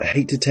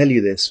hate to tell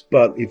you this,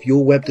 but if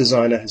your web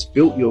designer has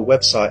built your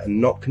website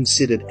and not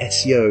considered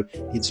SEO,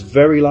 it's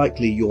very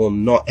likely you're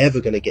not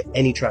ever going to get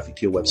any traffic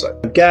to your website.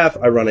 I'm Gav,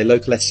 I run a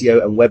local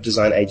SEO and web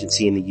design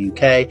agency in the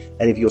UK,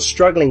 and if you're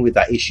struggling with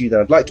that issue, then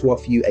I'd like to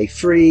offer you a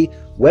free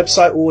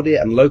website audit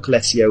and local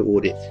SEO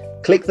audit.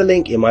 Click the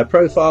link in my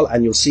profile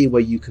and you'll see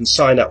where you can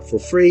sign up for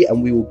free,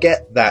 and we will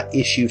get that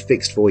issue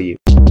fixed for you.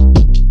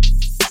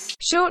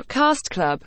 Shortcast Club.